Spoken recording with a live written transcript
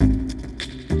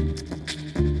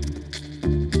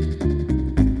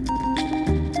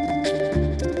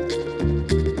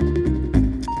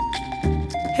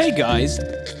Hey guys,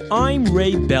 I'm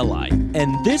Ray Belli,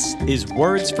 and this is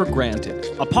Words for Granted,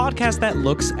 a podcast that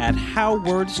looks at how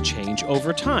words change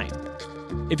over time.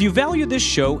 If you value this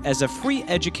show as a free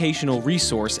educational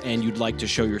resource and you'd like to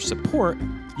show your support,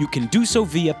 you can do so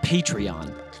via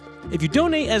Patreon. If you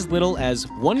donate as little as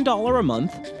 $1 a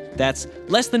month, that's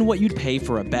less than what you'd pay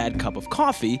for a bad cup of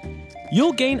coffee,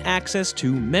 you'll gain access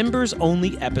to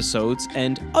members-only episodes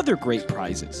and other great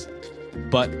prizes.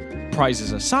 But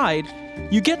prizes aside,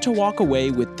 you get to walk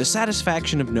away with the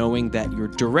satisfaction of knowing that you're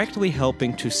directly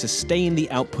helping to sustain the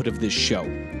output of this show.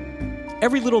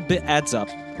 Every little bit adds up,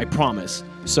 I promise.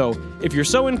 So if you're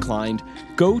so inclined,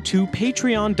 go to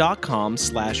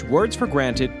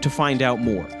patreon.com/wordsforgranted to find out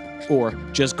more. Or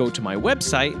just go to my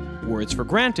website,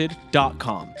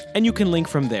 wordsforgranted.com, and you can link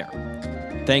from there.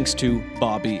 Thanks to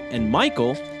Bobby and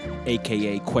Michael,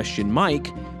 aka Question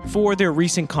Mike, for their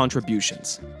recent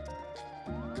contributions.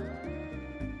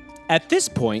 At this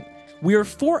point, we are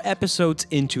 4 episodes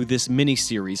into this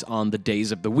mini-series on the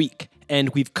days of the week, and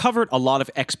we've covered a lot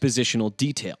of expositional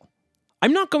detail.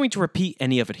 I'm not going to repeat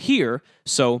any of it here,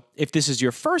 so if this is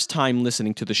your first time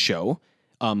listening to the show,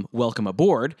 welcome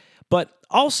aboard, but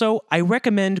also I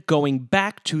recommend going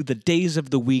back to the Days of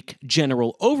the Week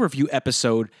general overview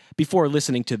episode before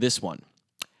listening to this one.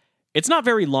 It's not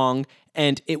very long,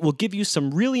 and it will give you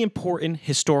some really important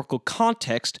historical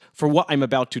context for what I'm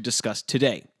about to discuss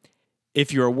today.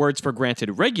 If you're a Words for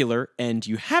Granted regular and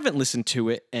you haven't listened to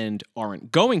it and aren't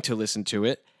going to listen to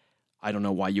it, I don't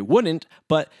know why you wouldn't,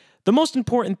 but the most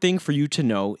important thing for you to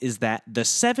know is that the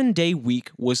 7-day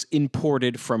week was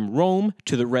imported from Rome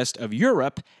to the rest of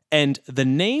Europe, and the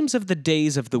names of the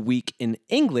days of the week in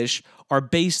English are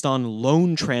based on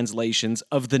loan translations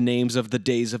of the names of the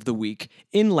days of the week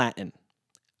in Latin.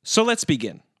 So let's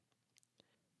begin.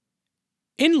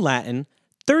 In Latin,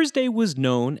 Thursday was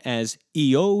known as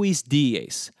Iovis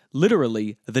Dies,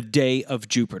 literally the day of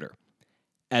Jupiter.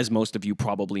 As most of you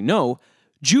probably know,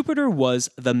 Jupiter was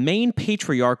the main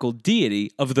patriarchal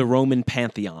deity of the Roman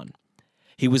pantheon.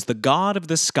 He was the god of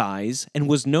the skies and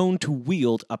was known to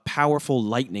wield a powerful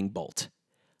lightning bolt.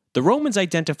 The Romans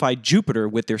identified Jupiter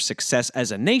with their success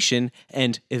as a nation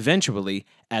and, eventually,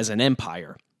 as an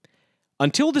empire.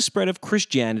 Until the spread of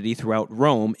Christianity throughout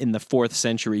Rome in the 4th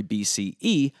century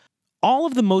BCE, all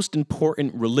of the most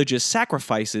important religious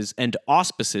sacrifices and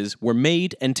auspices were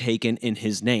made and taken in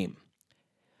his name.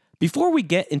 Before we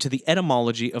get into the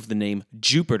etymology of the name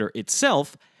Jupiter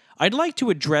itself, I'd like to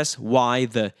address why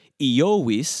the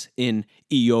Iovis in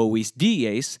Iovis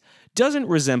Dies doesn't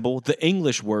resemble the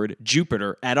English word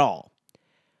Jupiter at all.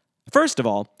 First of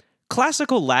all,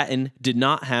 classical Latin did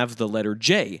not have the letter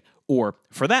J, or,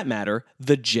 for that matter,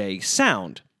 the J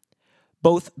sound.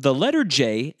 Both the letter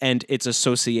J and its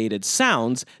associated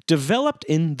sounds developed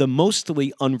in the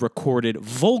mostly unrecorded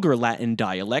Vulgar Latin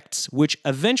dialects, which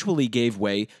eventually gave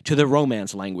way to the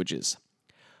Romance languages.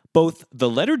 Both the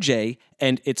letter J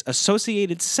and its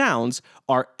associated sounds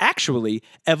are actually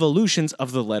evolutions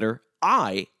of the letter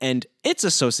I and its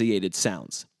associated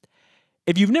sounds.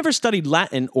 If you've never studied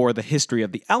Latin or the history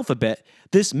of the alphabet,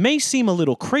 this may seem a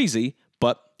little crazy,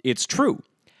 but it's true.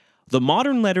 The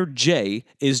modern letter J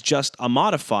is just a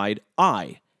modified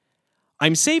I.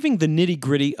 I'm saving the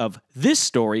nitty-gritty of this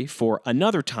story for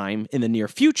another time in the near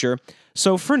future,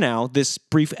 so for now, this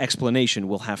brief explanation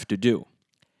will have to do.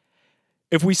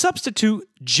 If we substitute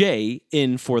J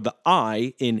in for the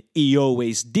I in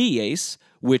Iovis Dies,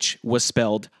 which was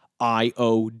spelled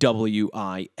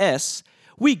Iowis,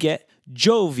 we get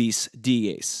Jovis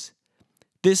Dies.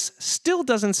 This still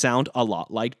doesn't sound a lot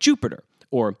like Jupiter,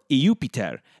 or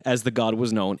Iupiter, as the god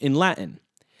was known in Latin.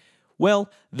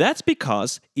 Well, that's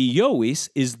because Iovis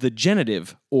is the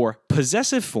genitive, or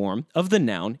possessive form of the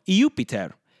noun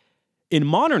Iupiter. In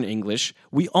modern English,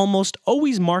 we almost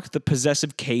always mark the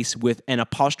possessive case with an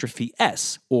apostrophe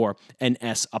S, or an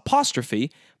S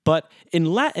apostrophe, but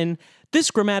in Latin,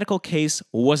 this grammatical case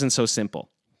wasn't so simple.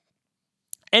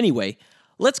 Anyway,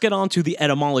 let's get on to the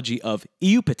etymology of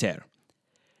Iupiter.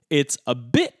 It's a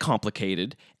bit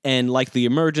complicated, and like the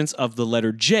emergence of the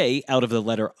letter J out of the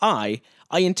letter I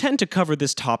intend to cover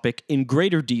this topic in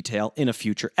greater detail in a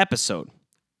future episode.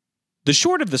 The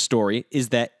short of the story is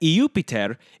that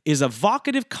Iupiter is a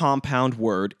vocative compound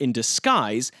word in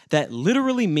disguise that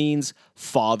literally means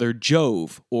Father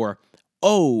Jove, or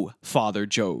O Father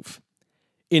Jove.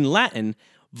 In Latin,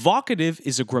 vocative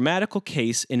is a grammatical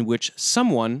case in which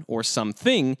someone or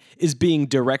something is being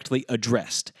directly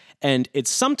addressed, and it's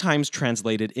sometimes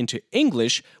translated into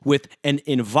English with an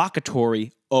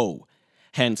invocatory O,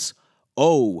 hence,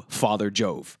 O Father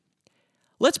Jove.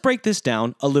 Let's break this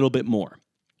down a little bit more.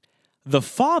 The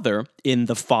father, in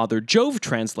the Father Jove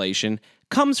translation,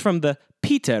 comes from the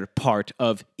Peter part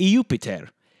of Iupiter.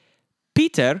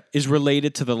 Peter is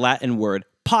related to the Latin word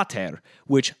pater,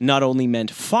 which not only meant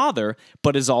father,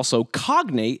 but is also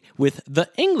cognate with the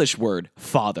English word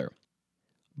father.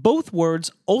 Both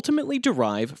words ultimately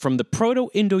derive from the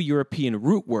Proto-Indo-European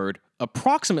root word,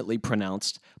 approximately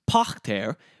pronounced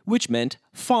pachter, which meant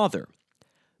father.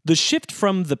 The shift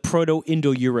from the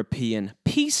Proto-Indo-European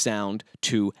P sound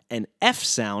to an F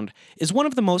sound is one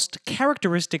of the most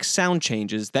characteristic sound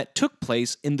changes that took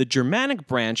place in the Germanic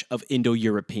branch of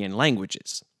Indo-European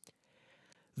languages.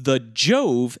 The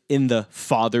Jove in the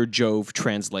Father Jove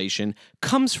translation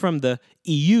comes from the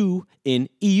EU in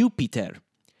Iupiter.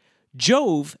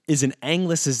 Jove is an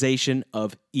anglicization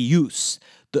of Ius,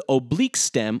 the oblique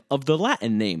stem of the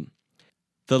Latin name.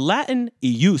 The Latin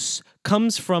Ius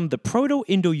comes from the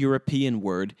Proto-Indo-European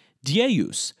word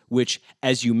Dieus, which,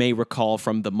 as you may recall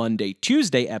from the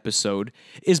Monday-Tuesday episode,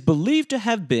 is believed to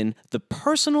have been the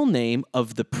personal name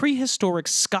of the prehistoric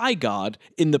sky god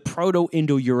in the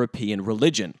Proto-Indo-European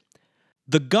religion.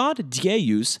 The god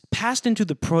Dieus passed into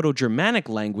the Proto-Germanic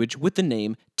language with the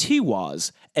name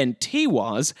Tiwaz, and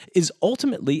Tiwaz is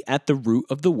ultimately at the root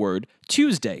of the word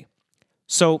Tuesday.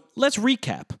 So let's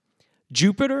recap.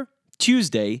 Jupiter,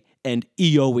 Tuesday, and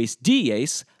Eoes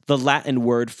Dies, the Latin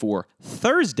word for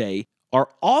Thursday, are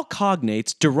all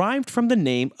cognates derived from the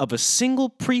name of a single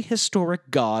prehistoric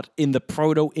god in the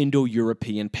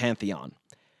Proto-Indo-European pantheon.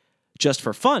 Just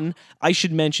for fun, I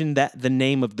should mention that the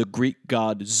name of the Greek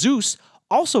god Zeus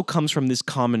also comes from this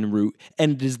common root,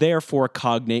 and it is therefore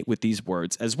cognate with these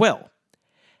words as well.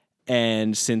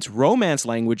 And since Romance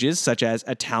languages such as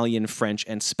Italian, French,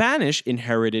 and Spanish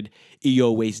inherited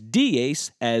Eoes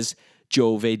Dies as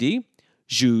Jovedi,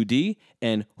 Judi,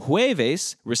 and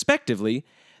Jueves, respectively,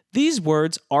 these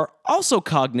words are also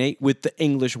cognate with the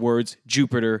English words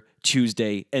Jupiter,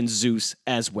 Tuesday, and Zeus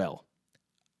as well.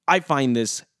 I find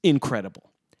this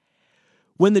incredible.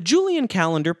 When the Julian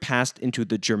calendar passed into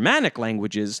the Germanic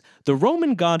languages, the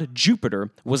Roman god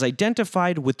Jupiter was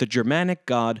identified with the Germanic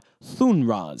god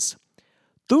Thunraz.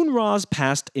 Thunraz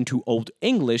passed into Old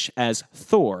English as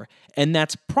Thor, and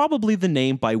that's probably the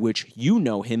name by which you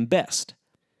know him best.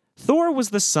 Thor was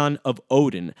the son of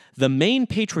Odin, the main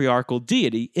patriarchal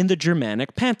deity in the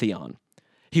Germanic pantheon.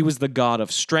 He was the god of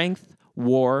strength,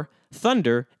 war,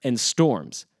 thunder, and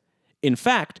storms. In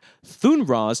fact,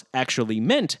 Thunraz actually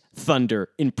meant thunder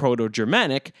in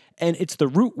Proto-Germanic, and it's the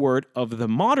root word of the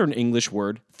modern English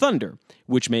word thunder,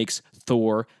 which makes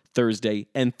Thor, Thursday,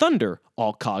 and thunder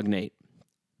all cognate.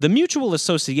 The mutual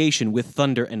association with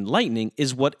thunder and lightning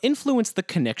is what influenced the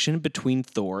connection between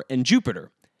Thor and Jupiter.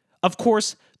 Of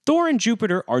course, Thor and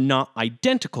Jupiter are not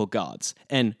identical gods,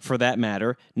 and for that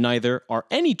matter, neither are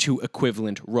any two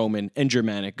equivalent Roman and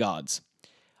Germanic gods.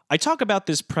 I talk about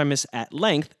this premise at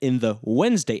length in the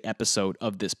Wednesday episode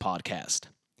of this podcast.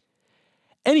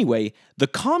 Anyway, the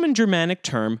common Germanic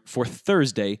term for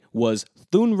Thursday was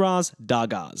Thunraz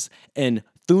Dagas, and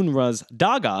Thunraz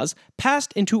Dagas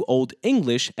passed into Old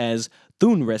English as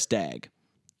Thunresdag.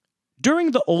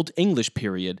 During the Old English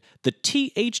period, the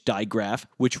th digraph,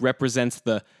 which represents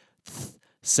the th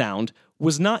sound,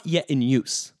 was not yet in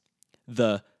use.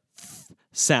 The th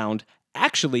sound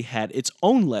actually had its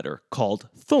own letter called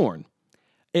thorn.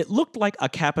 It looked like a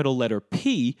capital letter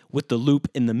P with the loop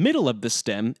in the middle of the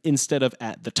stem instead of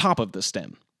at the top of the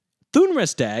stem.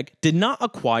 Thunresdag did not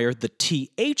acquire the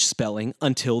th spelling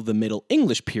until the Middle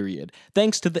English period,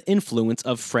 thanks to the influence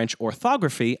of French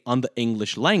orthography on the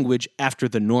English language after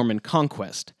the Norman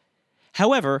conquest.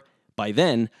 However, by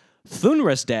then,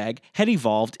 Thunresdag had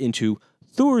evolved into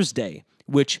Thursday,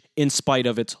 which, in spite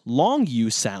of its long U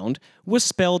sound, was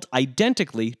spelled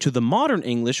identically to the modern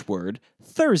English word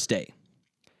Thursday.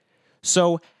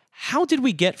 So, how did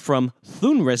we get from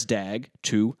Thunresdag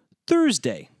to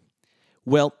Thursday?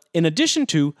 Well, in addition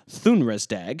to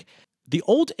Thunresdag, the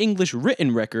Old English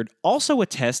written record also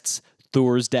attests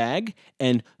Thursdag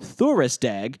and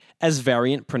Thuresdag as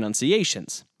variant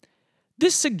pronunciations.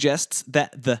 This suggests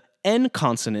that the N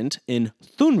consonant in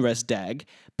Thunresdag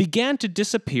began to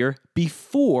disappear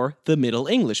before the Middle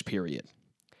English period.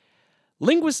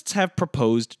 Linguists have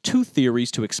proposed two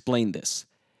theories to explain this.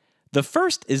 The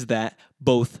first is that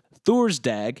both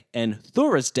Thursdag and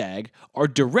Thuresdag are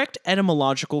direct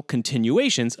etymological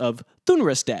continuations of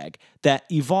Thunresdag that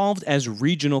evolved as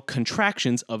regional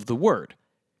contractions of the word.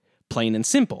 Plain and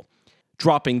simple.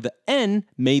 Dropping the N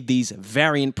made these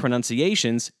variant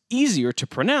pronunciations easier to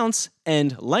pronounce,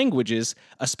 and languages,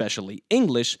 especially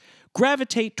English,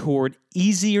 gravitate toward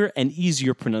easier and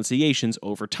easier pronunciations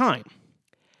over time.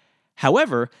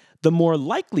 However, The more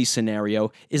likely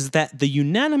scenario is that the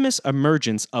unanimous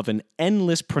emergence of an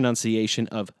endless pronunciation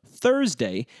of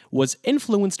Thursday was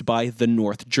influenced by the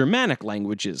North Germanic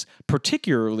languages,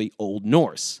 particularly Old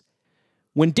Norse.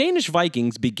 When Danish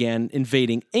Vikings began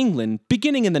invading England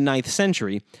beginning in the 9th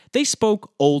century, they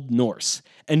spoke Old Norse,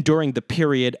 and during the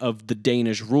period of the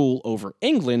Danish rule over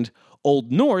England,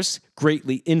 Old Norse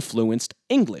greatly influenced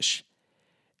English.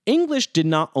 English did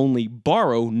not only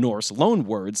borrow Norse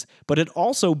loanwords, but it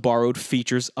also borrowed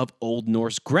features of Old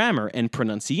Norse grammar and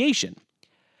pronunciation.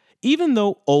 Even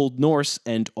though Old Norse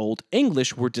and Old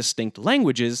English were distinct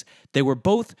languages, they were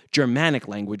both Germanic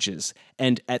languages,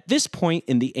 and at this point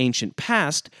in the ancient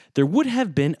past, there would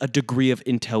have been a degree of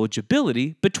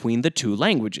intelligibility between the two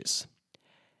languages.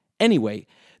 Anyway,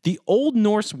 the Old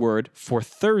Norse word for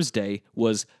Thursday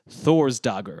was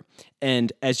Thorsdagur,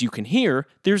 and as you can hear,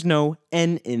 there's no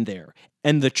N in there,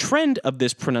 and the trend of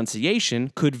this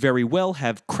pronunciation could very well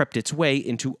have crept its way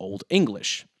into Old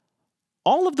English.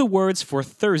 All of the words for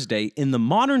Thursday in the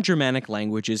modern Germanic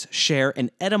languages share an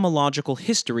etymological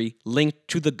history linked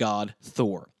to the god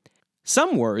Thor.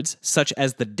 Some words, such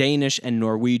as the Danish and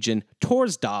Norwegian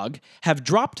Torsdag, have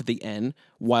dropped the N,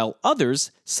 while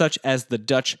others, such as the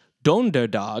Dutch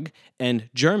Donderdag and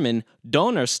German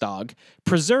Donnerstag,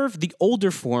 preserve the older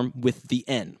form with the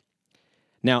N.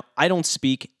 Now, I don't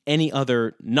speak any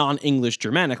other non-English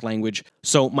Germanic language,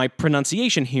 so my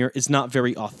pronunciation here is not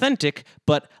very authentic,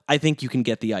 but I think you can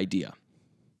get the idea.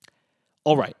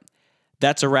 Alright,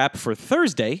 that's a wrap for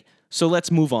Thursday, so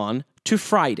let's move on to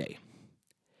Friday.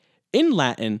 In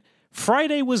Latin,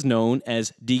 Friday was known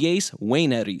as Dies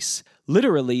Veneris,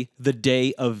 literally the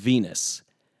day of Venus.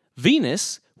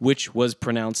 Venus, which was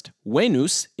pronounced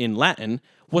Venus in Latin,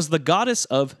 was the goddess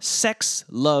of sex,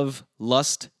 love,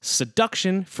 lust,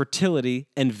 seduction, fertility,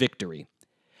 and victory.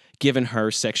 Given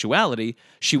her sexuality,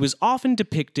 she was often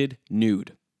depicted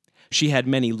nude. She had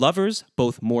many lovers,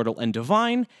 both mortal and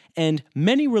divine, and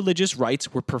many religious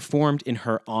rites were performed in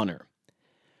her honor.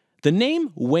 The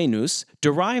name Venus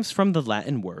derives from the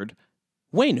Latin word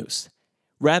Venus.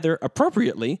 Rather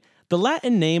appropriately, the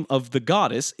Latin name of the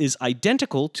goddess is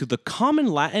identical to the common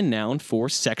Latin noun for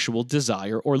sexual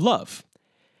desire or love.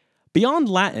 Beyond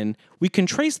Latin, we can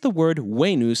trace the word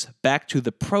Venus back to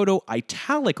the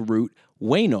Proto-Italic root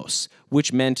Venos,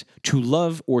 which meant to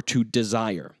love or to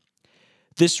desire.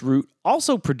 This root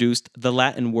also produced the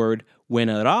Latin word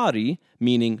venerare,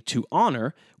 meaning to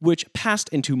honor, which passed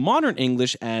into modern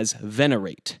English as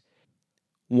venerate.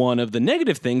 One of the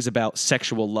negative things about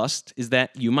sexual lust is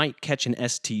that you might catch an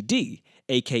STD,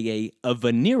 aka a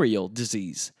venereal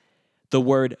disease. The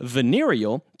word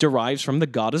venereal derives from the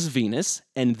goddess Venus,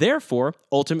 and therefore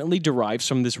ultimately derives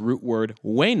from this root word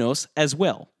venos as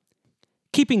well.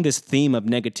 Keeping this theme of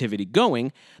negativity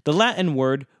going, the Latin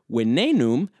word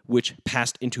venenum, which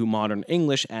passed into modern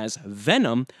English as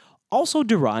venom, also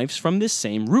derives from this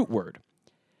same root word.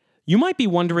 You might be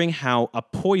wondering how a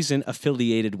poison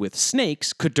affiliated with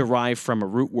snakes could derive from a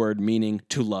root word meaning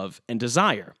to love and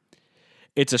desire.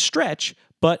 It's a stretch,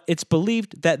 but it's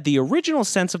believed that the original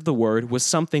sense of the word was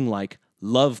something like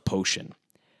love potion.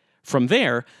 From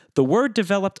there, the word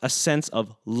developed a sense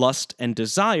of lust and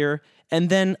desire, and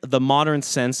then the modern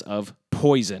sense of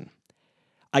poison.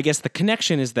 I guess the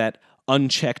connection is that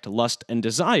unchecked lust and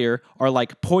desire are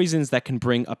like poisons that can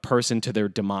bring a person to their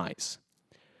demise.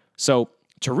 So,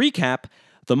 to recap,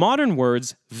 the modern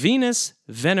words Venus,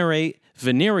 venerate,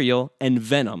 venereal, and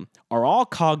venom are all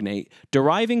cognate,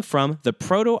 deriving from the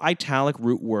Proto-Italic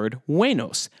root word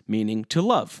venos, meaning to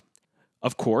love.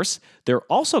 Of course, they're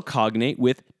also cognate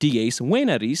with Dies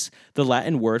Veneris, the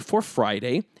Latin word for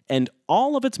Friday, and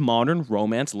all of its modern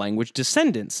Romance language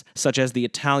descendants, such as the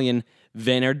Italian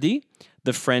venerdì,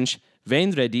 the French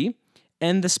vendredi,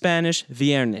 and the Spanish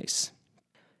viernes.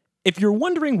 If you're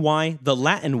wondering why the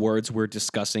Latin words we're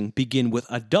discussing begin with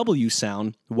a W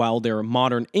sound while their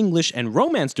modern English and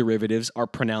Romance derivatives are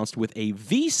pronounced with a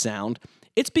V sound,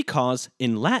 it's because,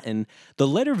 in Latin, the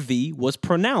letter V was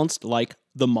pronounced like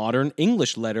the modern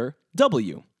English letter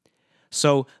W.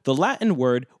 So, the Latin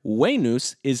word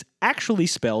Venus is actually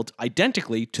spelled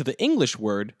identically to the English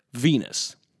word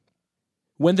Venus.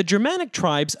 When the Germanic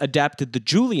tribes adapted the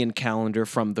Julian calendar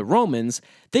from the Romans,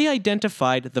 they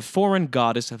identified the foreign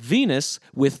goddess Venus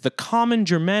with the common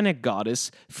Germanic goddess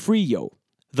Frio.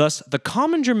 Thus, the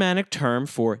common Germanic term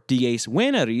for Dies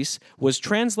Veneris was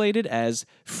translated as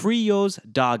Frios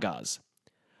Dagas.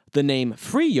 The name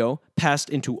Frio passed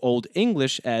into Old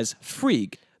English as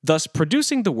Frigg, thus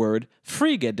producing the word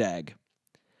Frigedag.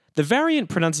 The variant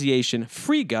pronunciation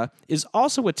Frigga is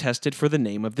also attested for the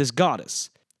name of this goddess.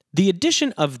 The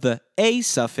addition of the a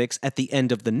suffix at the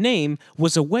end of the name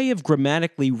was a way of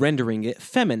grammatically rendering it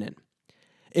feminine.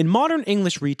 In modern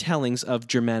English retellings of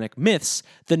Germanic myths,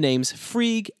 the names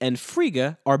Frigg and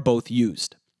Frigga are both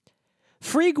used.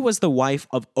 Frigg was the wife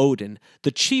of Odin,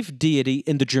 the chief deity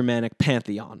in the Germanic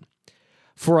pantheon.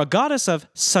 For a goddess of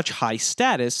such high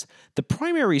status, the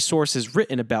primary sources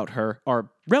written about her are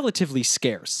relatively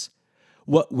scarce.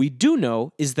 What we do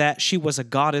know is that she was a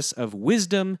goddess of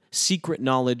wisdom, secret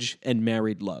knowledge, and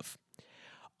married love.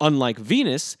 Unlike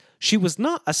Venus, she was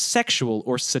not a sexual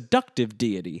or seductive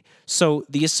deity, so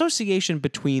the association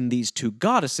between these two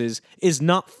goddesses is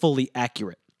not fully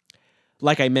accurate.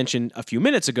 Like I mentioned a few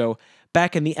minutes ago,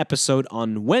 back in the episode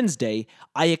on Wednesday,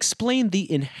 I explained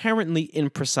the inherently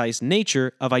imprecise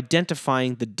nature of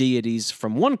identifying the deities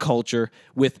from one culture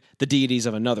with the deities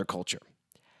of another culture.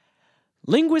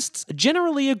 Linguists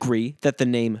generally agree that the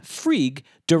name Frigg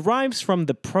derives from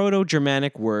the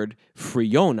Proto-Germanic word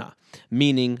friona,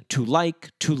 meaning to like,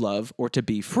 to love, or to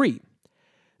be free.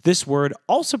 This word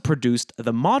also produced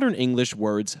the modern English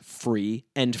words free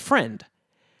and friend.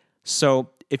 So,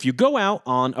 if you go out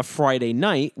on a Friday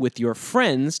night with your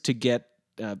friends to get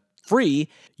free,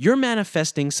 you're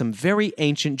manifesting some very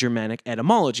ancient Germanic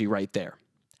etymology right there.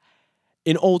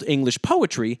 In Old English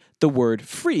poetry, the word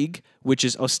Frigg, which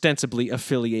is ostensibly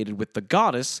affiliated with the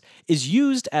goddess, is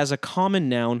used as a common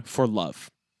noun for love.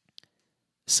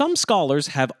 Some scholars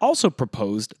have also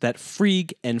proposed that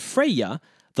Frigg and Freya,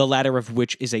 the latter of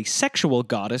which is a sexual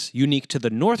goddess unique to the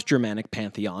North Germanic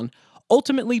pantheon,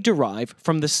 ultimately derive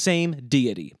from the same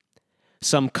deity.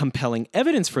 Some compelling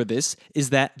evidence for this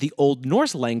is that the Old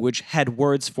Norse language had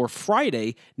words for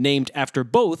Friday named after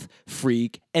both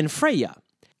Frigg and Freya.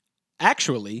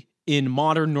 Actually, in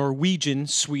modern Norwegian,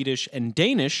 Swedish, and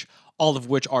Danish, all of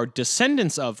which are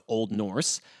descendants of Old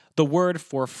Norse, the word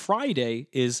for Friday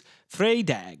is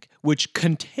fredag, which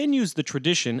continues the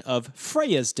tradition of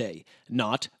Freya's Day,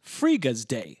 not Frigga's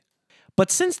Day. But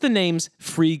since the names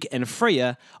Frigg and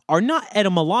Freya are not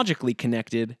etymologically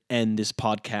connected, and this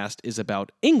podcast is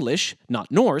about English,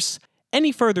 not Norse,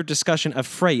 any further discussion of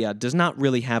Freya does not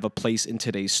really have a place in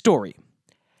today's story.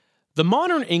 The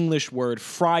modern English word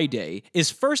Friday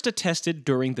is first attested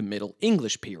during the Middle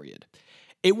English period.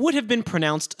 It would have been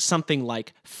pronounced something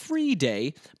like free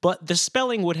day, but the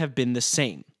spelling would have been the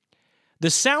same. The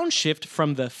sound shift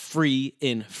from the free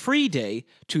in free day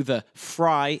to the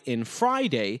fry in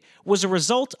Friday was a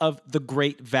result of the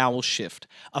Great Vowel Shift,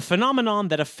 a phenomenon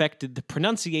that affected the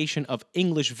pronunciation of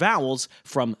English vowels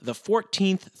from the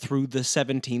 14th through the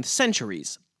 17th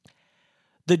centuries.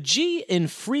 The G in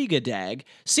Frigadag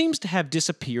seems to have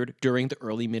disappeared during the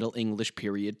early Middle English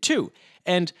period too,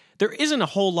 and there isn't a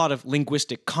whole lot of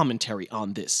linguistic commentary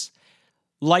on this.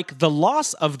 Like the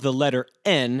loss of the letter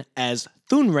N as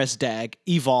Thunresdag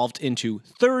evolved into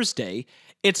Thursday,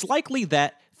 it's likely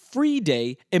that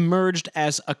Friday emerged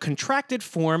as a contracted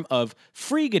form of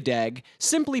Frigadag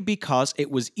simply because it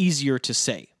was easier to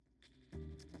say.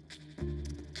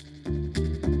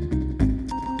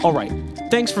 Alright,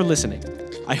 thanks for listening.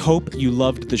 I hope you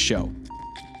loved the show.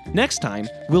 Next time,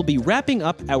 we'll be wrapping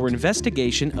up our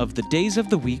investigation of the days of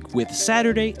the week with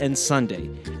Saturday and Sunday,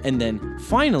 and then,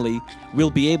 finally,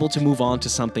 we'll be able to move on to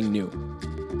something new.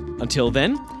 Until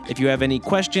then, if you have any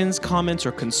questions, comments,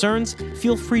 or concerns,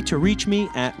 feel free to reach me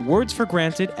at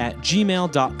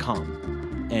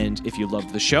wordsforgranted@gmail.com. And if you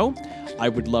loved the show, I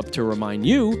would love to remind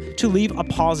you to leave a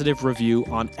positive review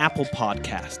on Apple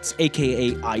Podcasts,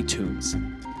 aka iTunes.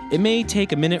 It may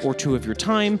take a minute or two of your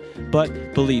time,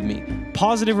 but believe me,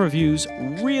 positive reviews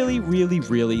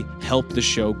really help the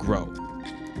show grow.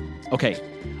 Okay,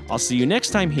 I'll see you next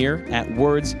time here at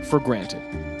Words for Granted.